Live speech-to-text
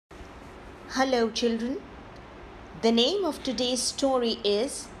Hello, children. The name of today's story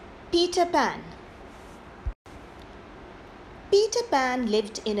is Peter Pan. Peter Pan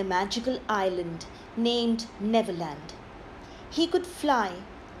lived in a magical island named Neverland. He could fly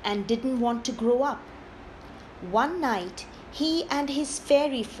and didn't want to grow up. One night, he and his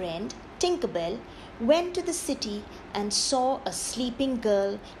fairy friend Tinkerbell went to the city and saw a sleeping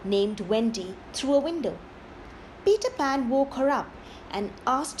girl named Wendy through a window. Peter Pan woke her up and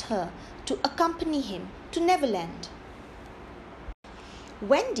asked her to accompany him to Neverland.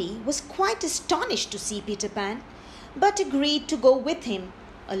 Wendy was quite astonished to see Peter Pan, but agreed to go with him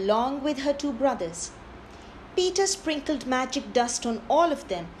along with her two brothers. Peter sprinkled magic dust on all of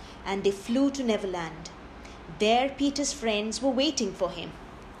them and they flew to Neverland. There Peter's friends were waiting for him.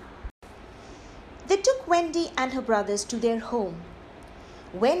 They took Wendy and her brothers to their home.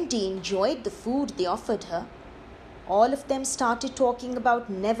 Wendy enjoyed the food they offered her. All of them started talking about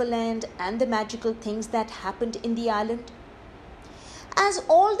Neverland and the magical things that happened in the island. As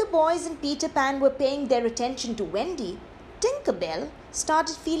all the boys in Peter Pan were paying their attention to Wendy, Tinkerbell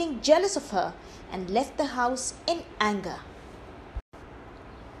started feeling jealous of her and left the house in anger.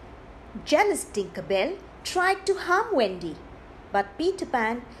 Jealous Tinkerbell tried to harm Wendy, but Peter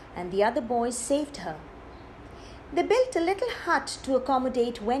Pan and the other boys saved her. They built a little hut to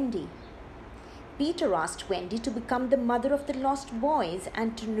accommodate Wendy. Peter asked Wendy to become the mother of the lost boys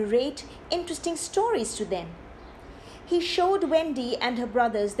and to narrate interesting stories to them. He showed Wendy and her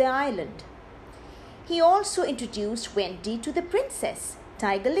brothers their island. He also introduced Wendy to the princess,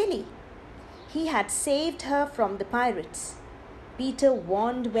 Tiger Lily. He had saved her from the pirates. Peter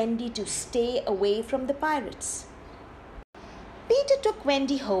warned Wendy to stay away from the pirates. Peter took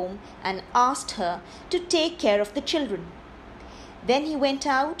Wendy home and asked her to take care of the children. Then he went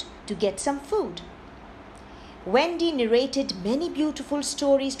out to get some food. Wendy narrated many beautiful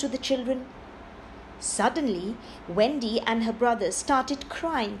stories to the children. Suddenly, Wendy and her brothers started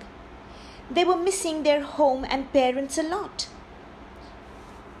crying. They were missing their home and parents a lot.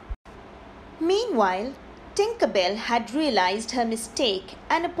 Meanwhile, Tinkerbell had realized her mistake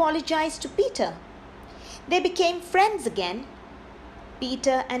and apologized to Peter. They became friends again.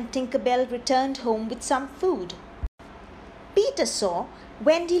 Peter and Tinkerbell returned home with some food. Peter saw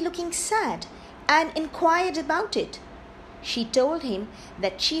Wendy looking sad and inquired about it. She told him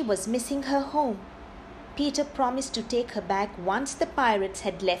that she was missing her home. Peter promised to take her back once the pirates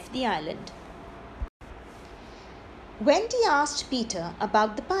had left the island. Wendy asked Peter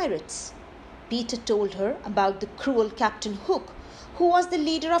about the pirates. Peter told her about the cruel Captain Hook, who was the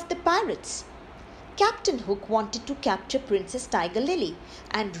leader of the pirates. Captain Hook wanted to capture Princess Tiger Lily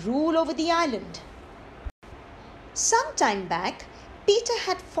and rule over the island. Some time back, Peter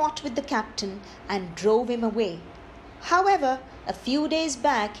had fought with the captain and drove him away. However, a few days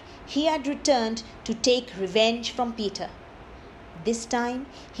back, he had returned to take revenge from Peter. This time,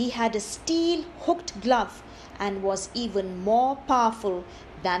 he had a steel hooked glove and was even more powerful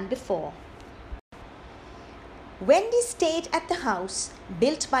than before. Wendy stayed at the house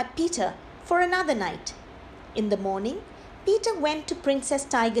built by Peter for another night. In the morning, Peter went to Princess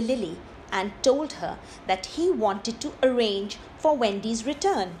Tiger Lily and told her that he wanted to arrange for Wendy's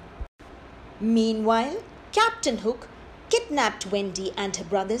return. Meanwhile, Captain Hook kidnapped Wendy and her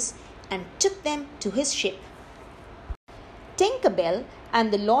brothers and took them to his ship. Tinkerbell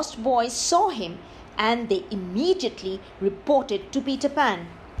and the lost boys saw him and they immediately reported to Peter Pan.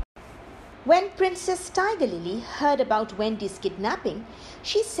 When Princess Tiger Lily heard about Wendy's kidnapping,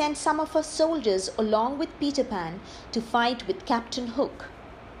 she sent some of her soldiers along with Peter Pan to fight with Captain Hook.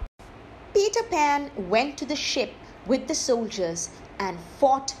 Peter Pan went to the ship with the soldiers and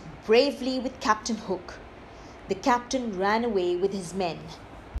fought bravely with Captain Hook. The captain ran away with his men.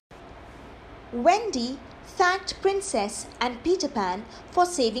 Wendy thanked Princess and Peter Pan for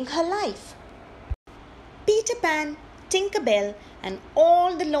saving her life. Peter Pan, Tinkerbell, and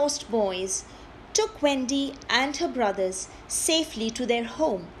all the lost boys took Wendy and her brothers safely to their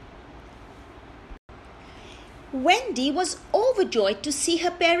home. Wendy was overjoyed to see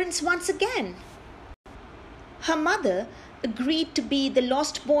her parents once again. Her mother agreed to be the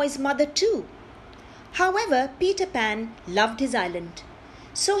lost boy's mother too. However, Peter Pan loved his island,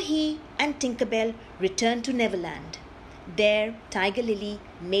 so he and Tinkerbell returned to Neverland. There, Tiger Lily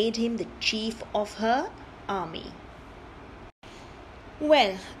made him the chief of her army.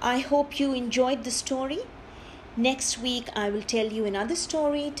 Well, I hope you enjoyed the story. Next week I will tell you another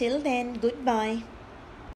story. Till then, goodbye.